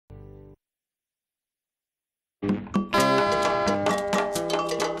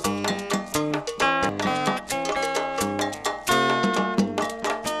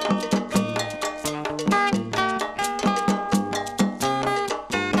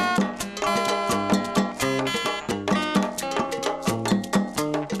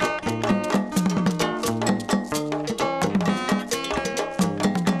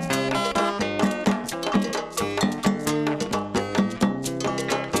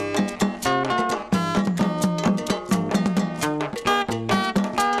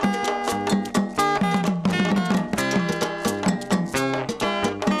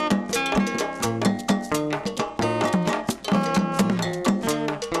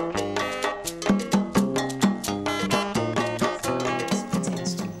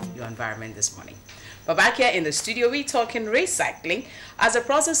But back here in the studio, we're talking recycling as a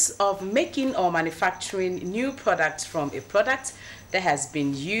process of making or manufacturing new products from a product that has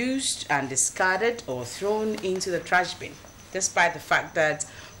been used and discarded or thrown into the trash bin. Despite the fact that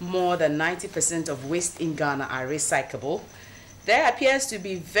more than 90% of waste in Ghana are recyclable, there appears to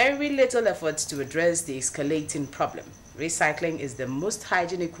be very little effort to address the escalating problem. Recycling is the most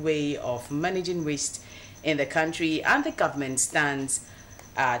hygienic way of managing waste in the country, and the government stands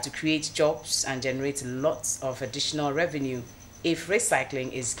to create jobs and generate lots of additional revenue if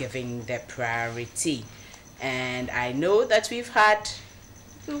recycling is given the priority. And I know that we've had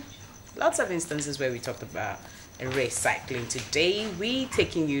lots of instances where we talked about recycling. Today, we're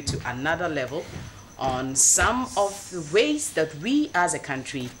taking you to another level on some of the ways that we as a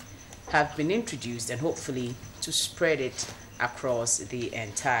country have been introduced, and hopefully to spread it across the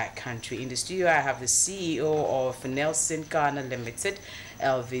entire country. In the studio, I have the CEO of Nehlsen Ghana Limited,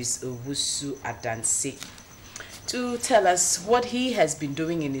 Elvis Owusu-Adansi, to tell us what he has been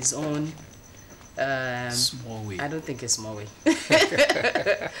doing in his own small way. I don't think it's small way.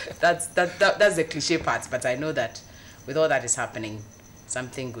 That's the cliche part, but I know that with all that is happening,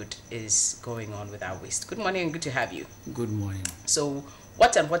 something good is going on with our waste. Good morning and good to have you. Good morning. So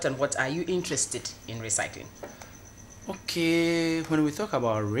what are you interested in recycling? Okay, when we talk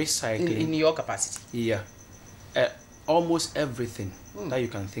about recycling, in your capacity, yeah, almost everything that you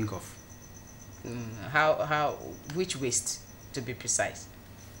can think of. Which waste, to be precise?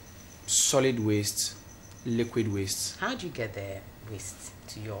 Solid waste, liquid waste. How do you get the waste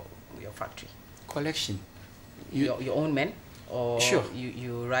to your factory? Collection. Your own men, or sure,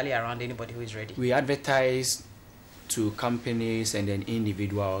 you rally around anybody who is ready? We advertise to companies and then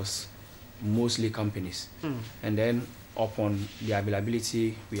individuals, mostly companies, and then upon the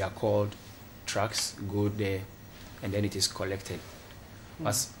availability, we are called, trucks go there, and then it is collected.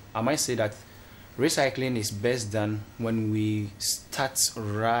 But I might say that recycling is best done when we start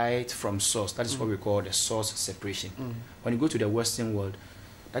right from source. That is what we call the source separation. When you go to the Western world,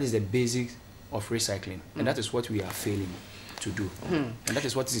 that is the basic of recycling, and that is what we are failing to do, and that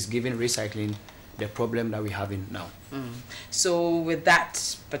is what is giving recycling the problem that we're having now. So with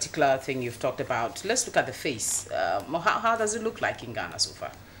that particular thing you've talked about, let's look at the face. How does it look like in Ghana so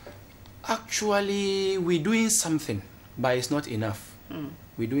far? Actually, we're doing something, but it's not enough.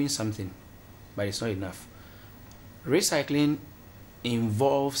 We're doing something, but it's not enough. Recycling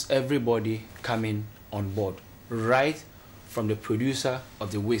involves everybody coming on board, right from the producer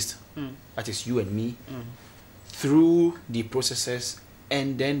of the waste, that is you and me, through the processes,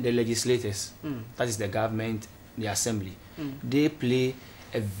 and then the legislators, that is the government, the assembly. They play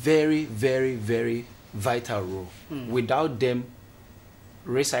a very, very, very vital role. Without them,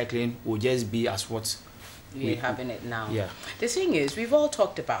 recycling will just be as what we're having it now. Yeah. The thing is, we've all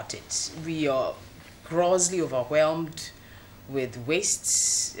talked about it. We are grossly overwhelmed with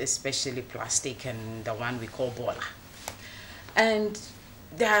wastes, especially plastic and the one we call bola. And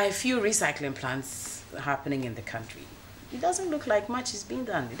there are a few recycling plants happening in the country. It doesn't look like much is being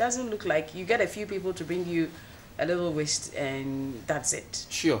done. It doesn't look like you get a few people to bring you a little waste and that's it.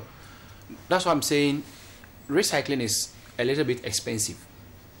 Sure. That's what I'm saying. Recycling is a little bit expensive.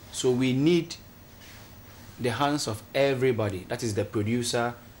 So we need the hands of everybody. That is the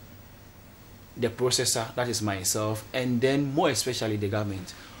producer, the processor, that is myself, and then more especially the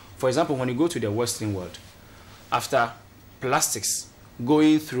government. For example, when you go to the Western world, after plastics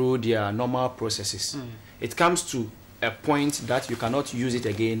going through their normal processes, it comes to a point that you cannot use it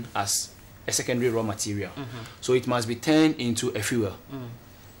again as a secondary raw material. So it must be turned into a fuel.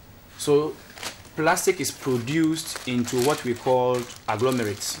 So plastic is produced into what we call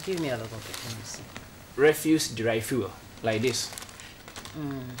agglomerates. Give me a little bit, let me see. Refuse derived fuel, like this.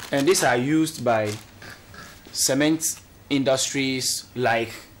 And these are used by cement industries like,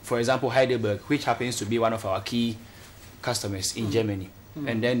 for example, Heidelberg, which happens to be one of our key customers in Germany,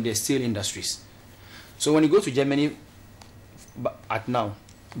 and then the steel industries. So when you go to Germany at now,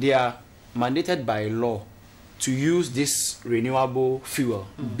 they are mandated by law to use this renewable fuel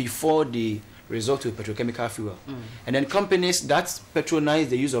before they resort to petrochemical fuel. And then companies that patronize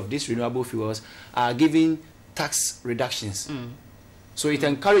the use of these renewable fuels are giving tax reductions. So it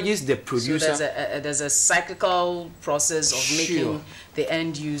encourages the producer. So there's a cyclical process of making the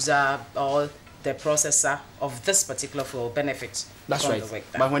end user or the processor of this particular fuel benefit. That's right.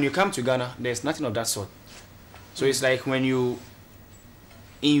 But when you come to Ghana, there's nothing of that sort. So it's like when you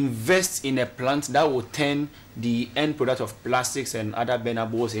invest in a plant that will turn the end product of plastics and other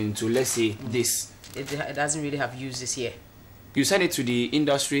burnables into, let's say, this. It doesn't really have uses here. You send it to the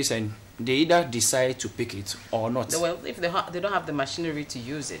industries and they either decide to pick it or not. Well, if they don't have the machinery to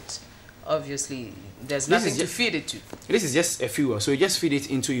use it, obviously there's nothing to feed it to. This is just a fuel, so you just feed it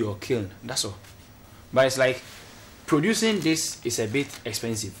into your kiln. That's all. But it's like producing this is a bit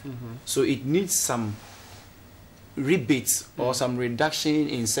expensive, so it needs some rebates or some reduction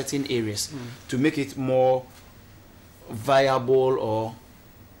in certain areas to make it more viable or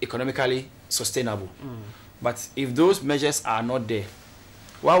economically sustainable. But if those measures are not there,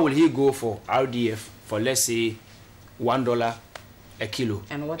 why will he go for RDF for, let's say, $1 a kilo?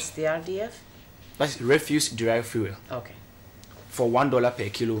 And what's the RDF? That's refuse derived fuel. Okay. For $1 per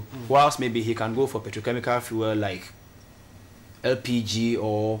kilo, whilst maybe he can go for petrochemical fuel like LPG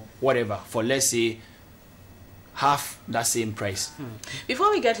or whatever for, let's say, half that same price.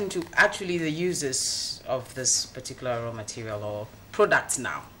 Before we get into actually the uses of this particular raw material or product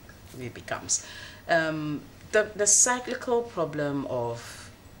now, it becomes the cyclical problem of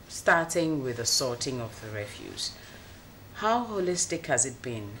starting with the sorting of the refuse. How holistic has it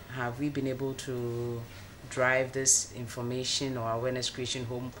been? Have we been able to drive this information or awareness creation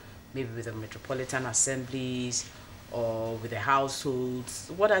home, maybe with the metropolitan assemblies or with the households?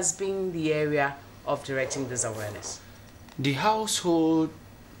 What has been the area of directing this awareness? The household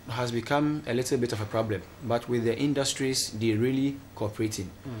has become a little bit of a problem, but with the industries, they're really cooperating.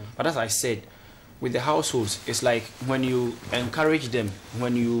 But as I said, with the households, it's like when you encourage them,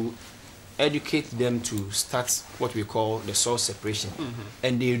 when you educate them to start what we call the source separation,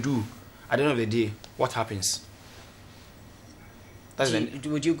 and they do, at the end of the day, what happens?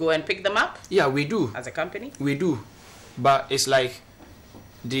 Would you go and pick them up? Yeah, we do. As a company? We do. But it's like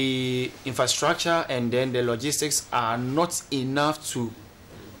the infrastructure and then the logistics are not enough to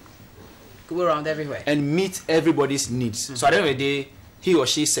go around everywhere and meet everybody's needs. So at the end of the day, he or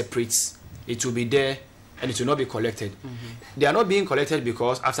she separates. It will be there and it will not be collected. They are not being collected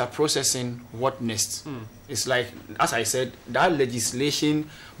because after processing, what next? It's like, as I said, that legislation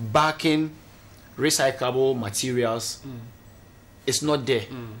backing recyclable materials is not there.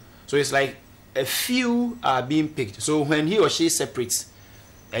 So it's like a few are being picked. So when he or she separates,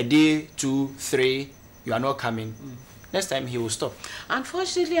 a day, 2, 3, you are not coming. Next time he will stop.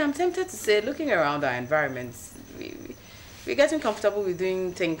 Unfortunately, I'm tempted to say, looking around our environment, we're getting comfortable with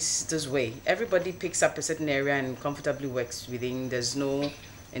doing things this way. Everybody picks up a certain area and comfortably works within. There's no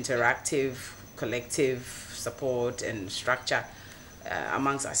interactive, collective support and structure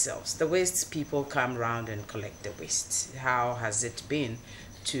amongst ourselves. The waste people come around and collect the waste. How has it been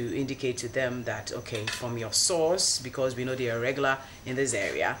to indicate to them that, okay, from your source, because we know they are regular in this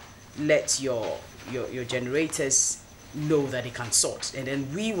area, let your generators know that they can sort, and then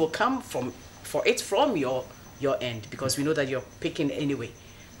we will come for it from your end, because we know that you're picking anyway.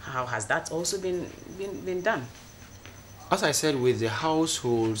 How has that also been done? As I said, with the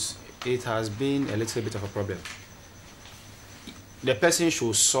households, it has been a little bit of a problem. The person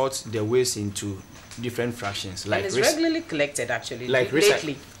should sort the waste into different fractions, like, and it's regularly collected, actually, like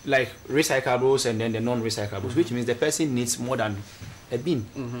lately, like recyclables and then the non-recyclables, which means the person needs more than a bin,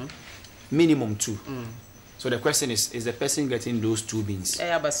 minimum 2. So the question is the person getting those 2 bins?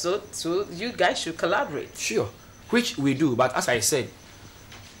 Yeah, but so you guys should collaborate. Sure, which we do. But as I said,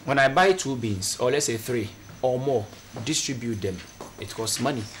 when I buy 2 bins, or let's say 3 or more, distribute them, it costs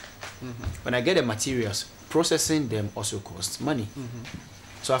money. When I get the materials, processing them also costs money.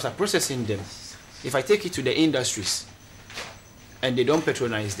 So after processing them, if I take it to the industries and they don't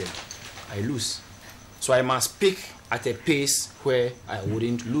patronize them, I lose. So I must pick at a pace where I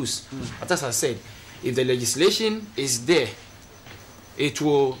wouldn't lose. But as I said, if the legislation is there, it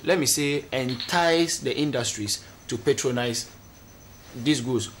will, let me say, entice the industries to patronize these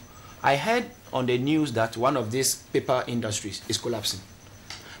goods. I heard on the news that one of these paper industries is collapsing.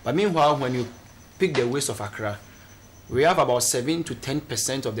 But meanwhile, when you pick the waste of Accra, we have about 7 to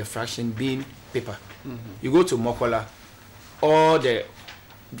 10% of the fraction being paper. You go to Mokola, all the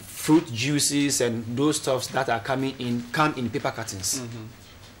fruit juices and those stuffs that are coming in come in paper cartons.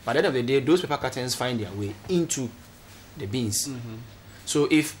 But at the end of the day, those paper cartons find their way into the bins. So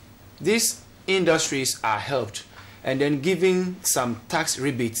if these industries are helped and then giving some tax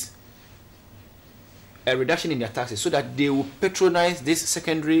rebates, a reduction in their taxes, so that they will patronize this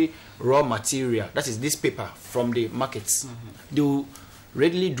secondary raw material, that is this paper, from the markets, they will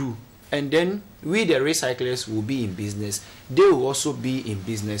readily do. And then we, the recyclers, will be in business. They will also be in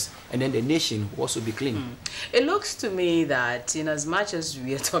business, and then the nation will also be clean. It looks to me that in as much as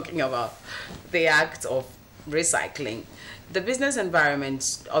we are talking about the act of recycling, the business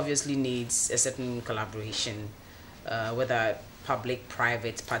environment obviously needs a certain collaboration, whether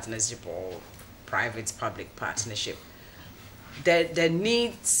public-private partnership or private-public partnership. There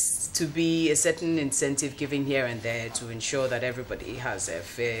needs to be a certain incentive given here and there to ensure that everybody has a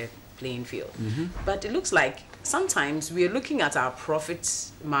fair playing field. But it looks like sometimes we're looking at our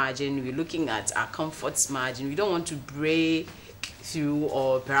profit margin, we're looking at our comforts margin. We don't want to break through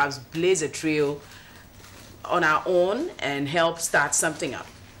or perhaps blaze a trail on our own and help start something up.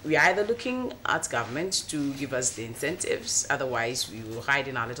 We're either looking at government to give us the incentives, otherwise we will hide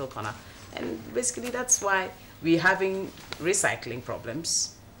in our little corner. And basically that's why we're having recycling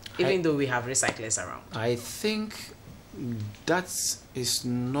problems, even though we have recyclers around. I think that is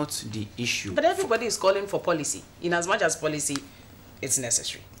not the issue. But everybody is calling for policy, in as much as policy is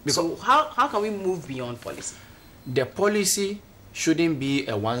necessary. So how can we move beyond policy? The policy shouldn't be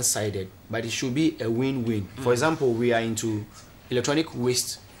a one-sided, but it should be a win-win. For example, we are into electronic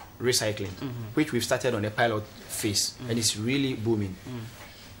waste recycling, which we've started on a pilot phase, and it's really booming.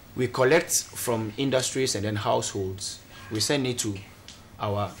 We collect from industries and then households. We send it to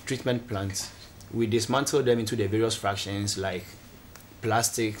our treatment plants. We dismantle them into the various fractions like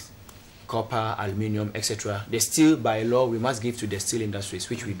plastic, copper, aluminium, etc. The steel, by law, we must give to the steel industries,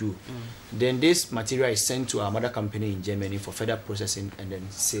 which we do. Then this material is sent to our mother company in Germany for further processing and then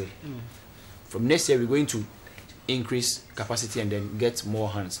sale. From next year, we're going to increase capacity and then get more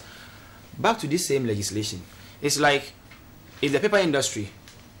hands. Back to this same legislation. It's like if the paper industry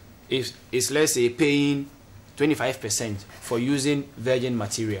is let's say paying 25% for using virgin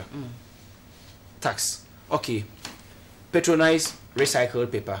material tax. Okay, patronize recycled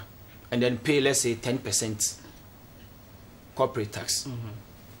paper and then pay, let's say, 10% corporate tax.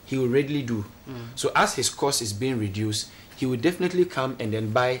 He will readily do. So as his cost is being reduced, he will definitely come and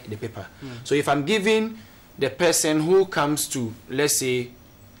then buy the paper. So if I'm giving the person who comes to, let's say,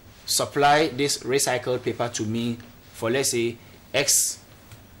 supply this recycled paper to me for, let's say, X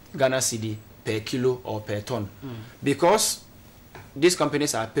Ghana cedi per kilo or per ton, because these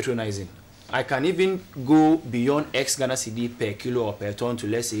companies are patronizing, I can even go beyond X Ghana cedi per kilo or per ton to,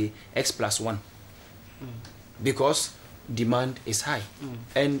 let's say, X plus 1, because demand is high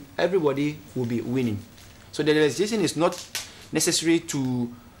and everybody will be winning. So the legislation is not necessary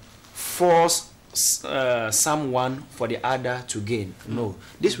to force someone for the other to gain. No,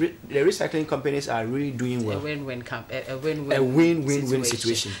 the recycling companies are really doing well. A win-win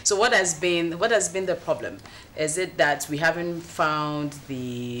situation. So what has been the problem? Is it that we haven't found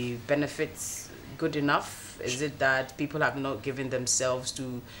the benefits good enough? Is it that people have not given themselves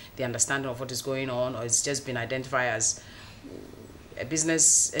to the understanding of what is going on, or it's just been identified as a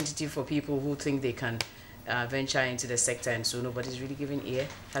business entity for people who think they can venture into the sector, and so nobody's really giving ear?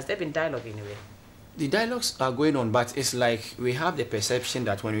 Has there been dialogue anyway? The dialogues are going on, but it's like we have the perception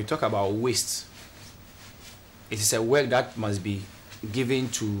that when we talk about waste, it is a work that must be given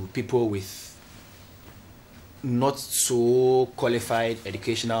to people with not so qualified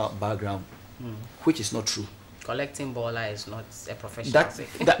educational background, which is not true. Collecting baller is not a professional thing.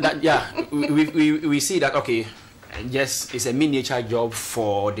 Yeah, we see that, okay, yes, it's a miniature job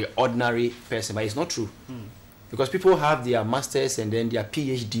for the ordinary person, but it's not true. Because people have their masters and then their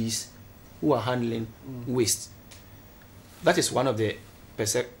PhDs who are handling waste. That is one of the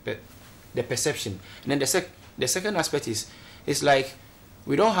perception. And then the second aspect is, it's like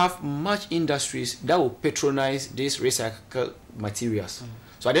we don't have much industries that will patronize these recycled materials.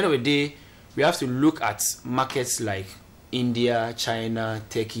 So at the end of the day, we have to look at markets like India, China,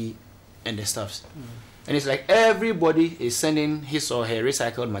 Turkey, and the stuffs. And it's like everybody is sending his or her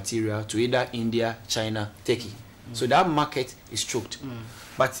recycled material to either India, China, Turkey. So that market is choked.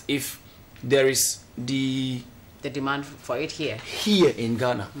 But if there is the demand for it here in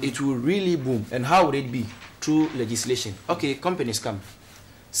Ghana, it will really boom. And how would it be? Through legislation. Okay, companies come,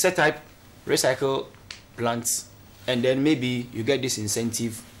 set up recycle plants, and then maybe you get this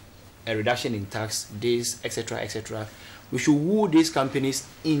incentive, a reduction in tax, this, etc., etc. We should woo these companies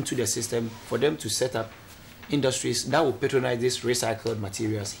into the system for them to set up industries that will patronize these recycled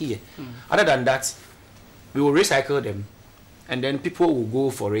materials here. Other than that, we will recycle them, and then people will go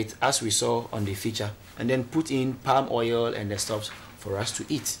for it, as we saw on the feature, and then put in palm oil and the stuff for us to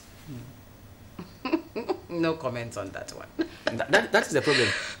eat. No comment on that one. That is the problem.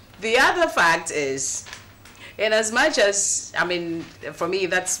 The other fact is, in as much as, I mean, for me,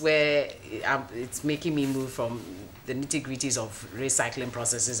 that's where it's making me move from the nitty-gritties of recycling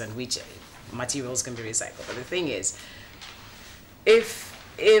processes and which materials can be recycled. But the thing is,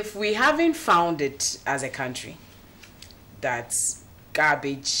 if we haven't found it as a country that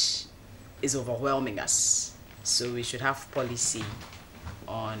garbage is overwhelming us, so we should have policy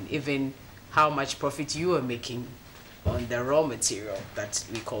on even how much profit you are making on the raw material that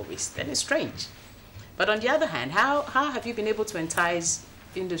we call waste, then it's strange. But on the other hand, how have you been able to entice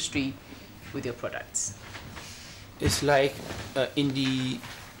industry with your products? It's like in the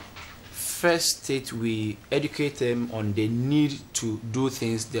first stage, we educate them on the need to do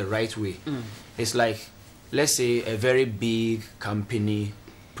things the right way. It's like, let's say, a very big company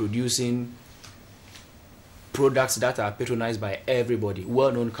producing products that are patronized by everybody,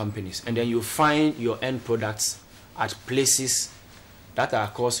 well-known companies, and then you find your end products at places that are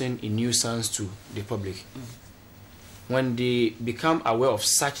causing a nuisance to the public. When they become aware of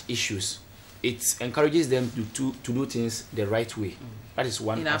such issues, it encourages them to do things the right way. That is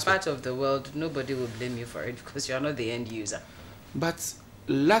one aspect. In our part of the world, nobody will blame you for it because you're not the end user. But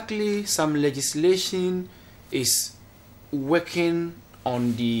luckily, some legislation is working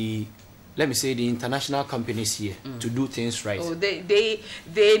on the, let me say, the international companies here to do things right. Oh,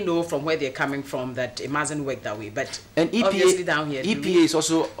 they know from where they're coming from that it mustn't work that way. But and obviously down here, EPA is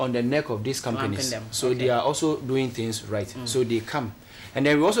also on the neck of these companies. So okay. they are also doing things right. So they come. And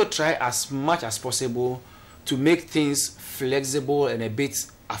then we also try as much as possible to make things flexible and a bit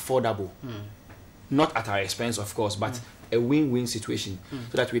affordable. Not at our expense, of course, but a win-win situation,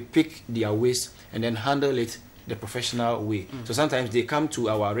 so that we pick their waste and then handle it the professional way. So sometimes they come to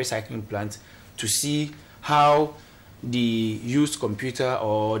our recycling plant to see how the used computer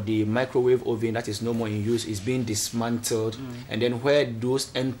or the microwave oven that is no more in use is being dismantled, and then where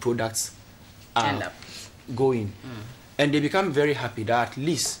those end products are going. And they become very happy that at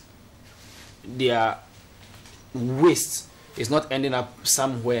least their waste is not ending up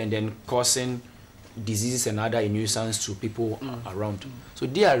somewhere and then causing diseases and other nuisance to people around. So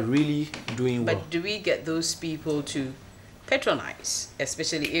they are really doing well. But do we get those people to patronize,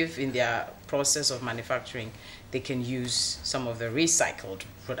 especially if in their process of manufacturing they can use some of the recycled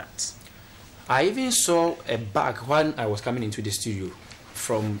products? I even saw a bag when I was coming into the studio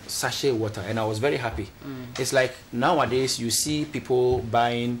from sachet water, and I was very happy. It's like nowadays you see people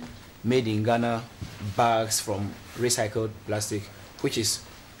buying made in Ghana bags from recycled plastic, which is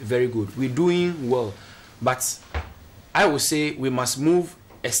very good. We're doing well, but I would say we must move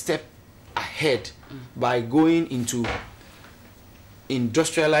a step ahead by going into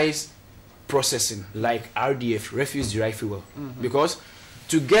industrialized processing like RDF, refuse derived fuel, because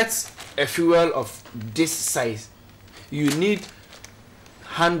to get a fuel of this size you need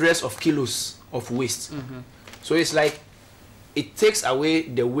hundreds of kilos of waste. So it's like it takes away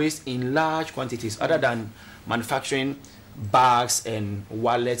the waste in large quantities, other than manufacturing bags and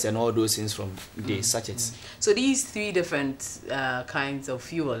wallets and all those things from the sachets. So these three different kinds of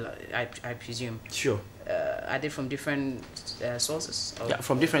fuel, I presume, Sure. Are they from different sources? Yeah,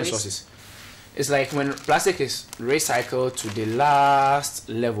 from different sources. It's like when plastic is recycled to the last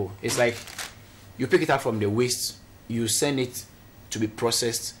level, it's like you pick it up from the waste, you send it to be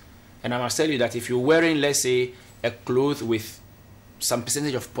processed, and I must tell you that if you're wearing, let's say, a cloth with some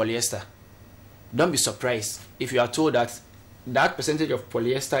percentage of polyester, don't be surprised if you are told that that percentage of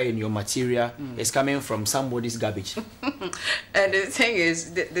polyester in your material is coming from somebody's garbage. And the thing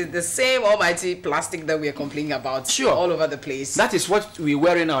is, the same almighty plastic that we are complaining about all over the place. That is what we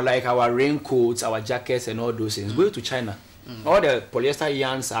wear now, like our raincoats, our jackets, and all those things. Go to China. All the polyester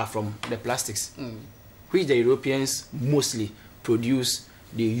yarns are from the plastics, which the Europeans mostly produce,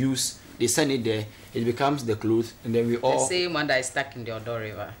 they use, they send it there, it becomes the clothes, and then we all... The same one that is stuck in the Odo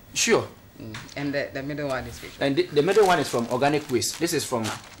River. Sure. And the middle one is which one? And the middle one is from organic waste. This is from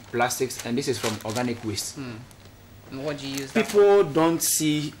plastics, and this is from organic waste. And what do you use? People don't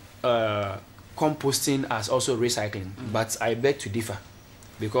see composting as also recycling, but I beg to differ,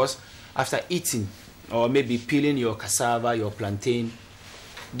 because after eating or maybe peeling your cassava, your plantain,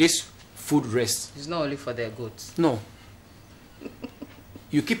 this food rest. It's not only for their goods. No.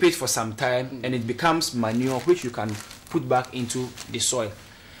 You keep it for some time and it becomes manure, which you can put back into the soil.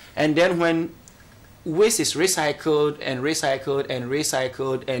 And then when waste is recycled and recycled and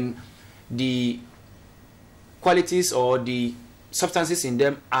recycled, and the qualities or the substances in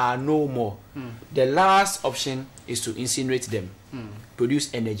them are no more, the last option is to incinerate them,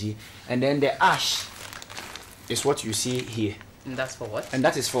 produce energy, and then the ash is what you see here. And that's for what? And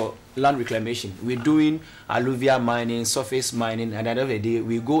that is for land reclamation. We're doing alluvial mining, surface mining, and at the end of the day,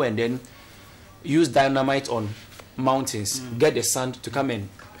 we go and then use dynamite on mountains, get the sand to come and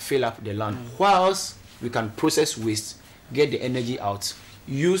fill up the land. Whilst we can process waste, get the energy out,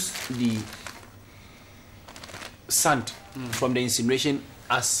 use the sand from the incineration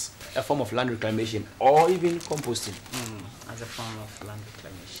as a form of land reclamation, or even composting. As a form of land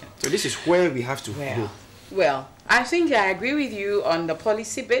reclamation. So this is where we have to go. Well, I think I agree with you on the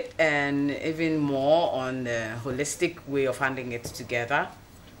policy bit, and even more on the holistic way of handling it together.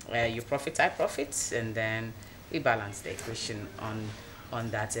 You profit, I profit, and then we balance the equation on on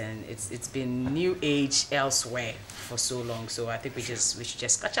that, and it's been new age elsewhere for so long. So I think we should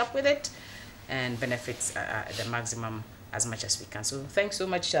just catch up with it and benefit the maximum as much as we can. So thanks so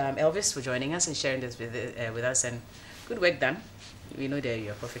much, Elvis, for joining us and sharing this with us, and good work done. We know that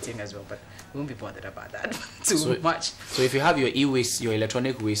you're profiting as well, but we won't be bothered about that too much. So if you have your e-waste, your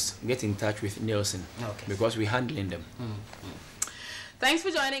electronic waste, get in touch with Nehlsen, okay, because we're handling them. Thanks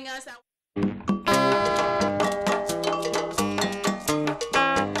for joining us.